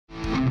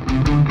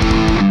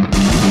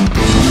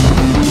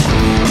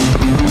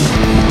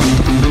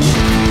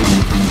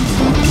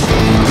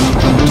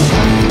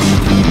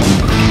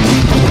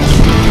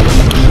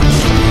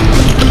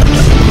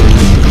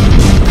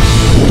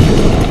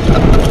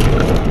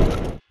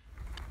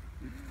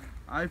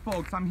Hi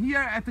folks, I'm here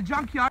at the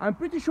junkyard. I'm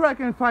pretty sure I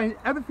can find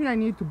everything I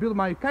need to build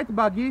my kite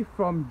buggy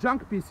from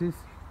junk pieces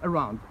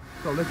around.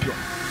 So let's go.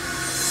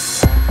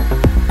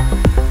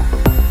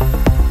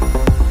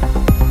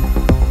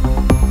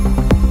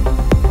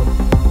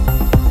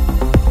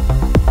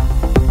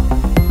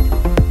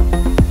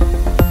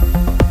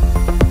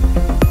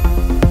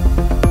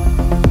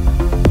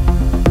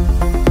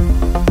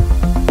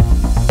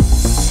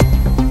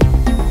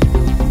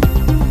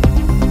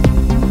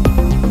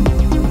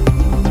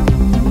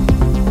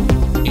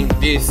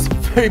 This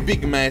very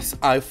big mess,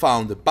 I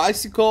found a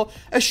bicycle,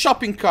 a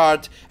shopping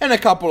cart and a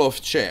couple of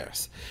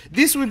chairs.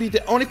 This will be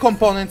the only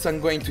components I'm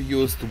going to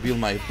use to build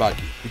my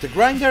buggy. With a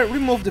grinder,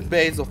 remove the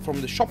base from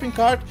the shopping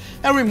cart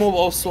and remove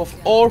also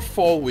all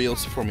 4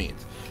 wheels from it.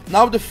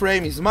 Now the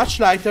frame is much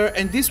lighter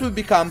and this will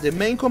become the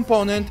main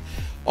component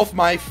of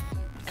my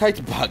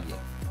kite buggy.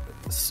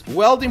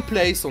 Weld in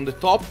place on the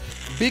top,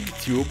 big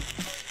tube.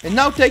 And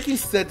now take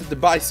instead the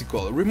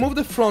bicycle, remove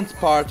the front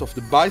part of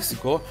the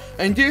bicycle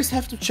and these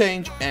have to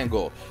change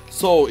angle.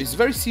 So it's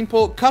very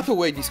simple, cut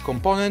away this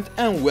component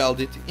and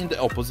weld it in the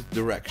opposite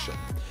direction.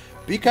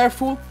 Be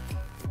careful,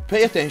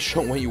 pay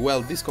attention when you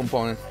weld this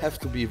component, have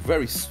to be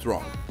very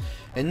strong.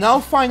 And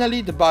now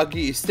finally the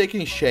buggy is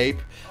taking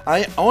shape.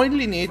 I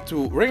only need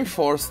to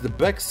reinforce the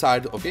back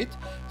side of it,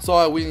 so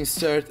I will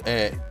insert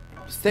a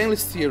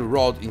stainless steel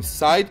rod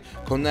inside,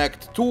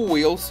 connect 2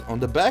 wheels on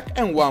the back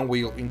and 1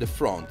 wheel in the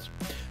front.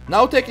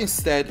 Now take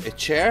instead a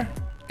chair,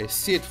 a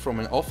seat from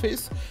an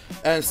office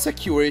and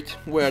secure it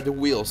where the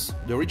wheels,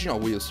 the original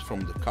wheels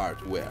from the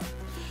cart were.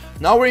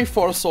 Now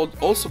reinforce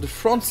also the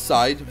front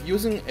side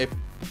using a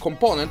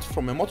component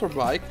from a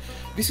motorbike.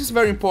 This is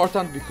very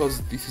important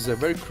because this is a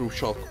very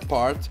crucial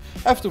part,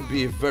 have to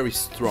be very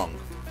strong.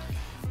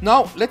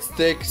 Now let's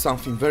take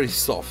something very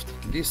soft.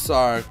 These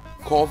are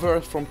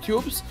covered from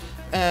tubes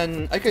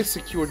and I can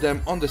secure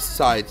them on the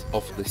side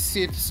of the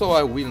seat so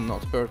I will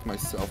not hurt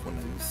myself when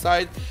I'm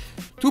inside.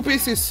 2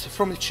 pieces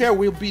from the chair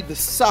will be the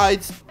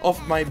sides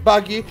of my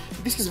buggy.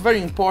 This is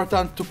very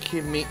important to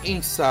keep me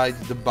inside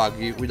the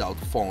buggy without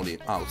falling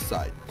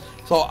outside.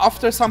 So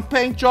after some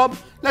paint job,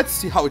 let's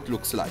see how it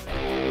looks like.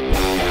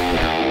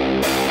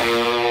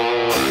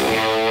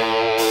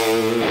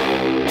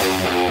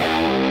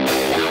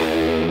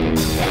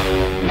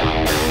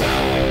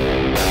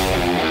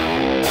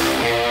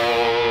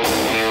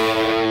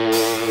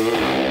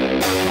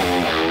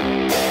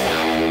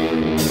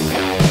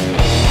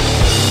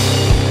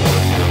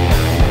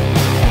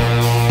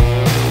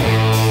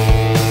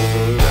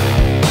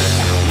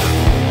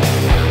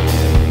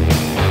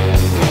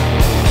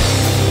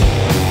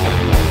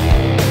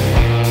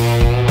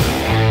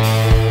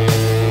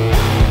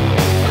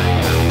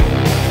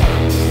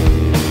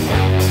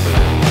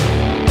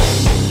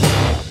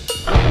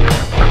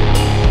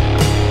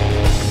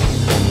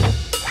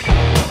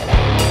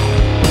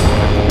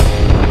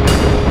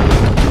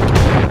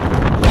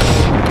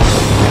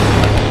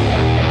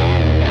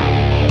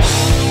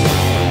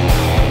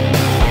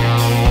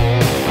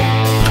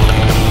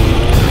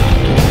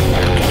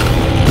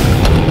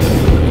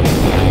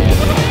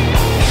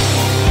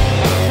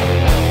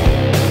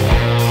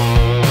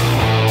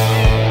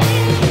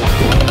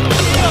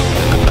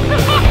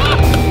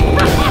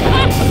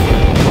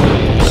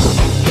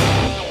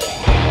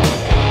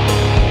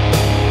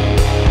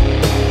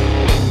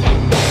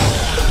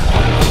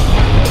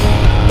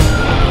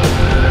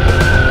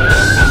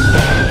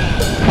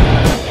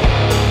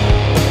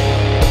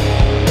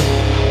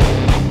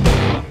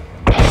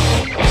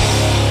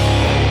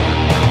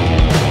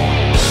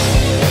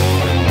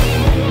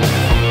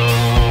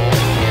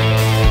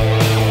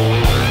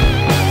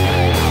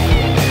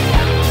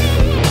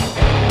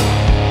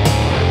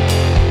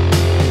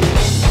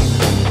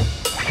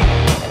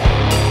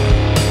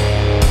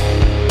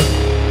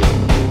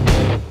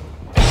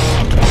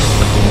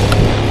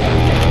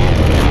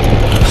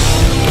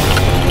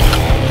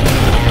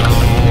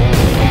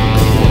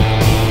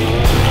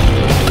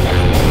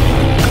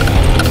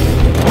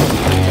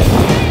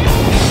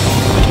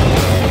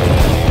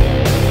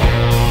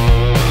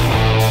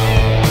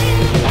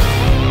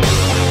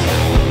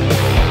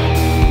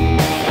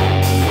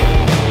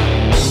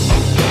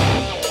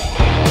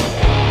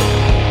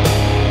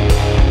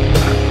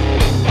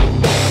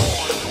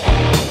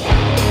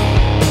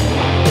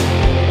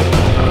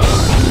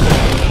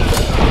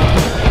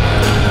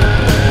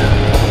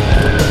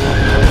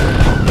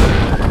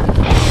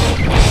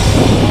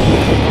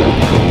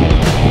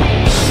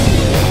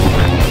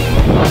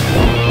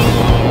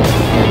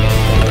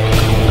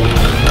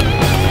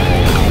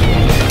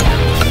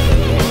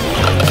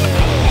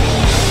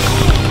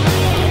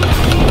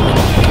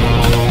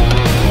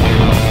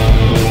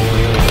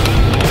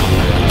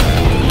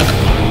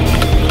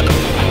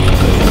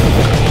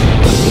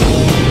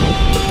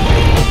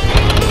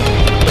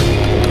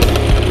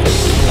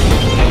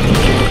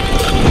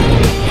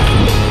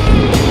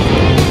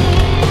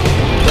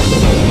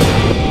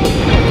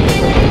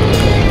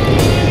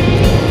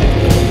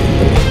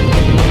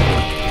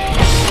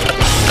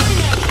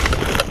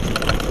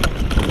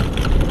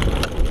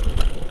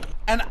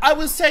 And I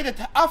will say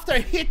that after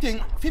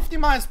hitting 50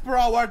 miles per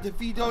hour, the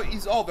video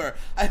is over.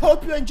 I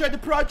hope you enjoyed the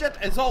project.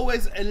 As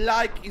always, a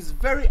like is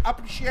very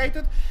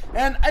appreciated.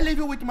 And I leave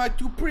you with my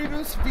 2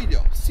 previous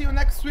videos. See you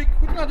next week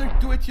with another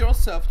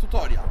do-it-yourself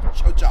tutorial.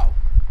 Ciao, ciao.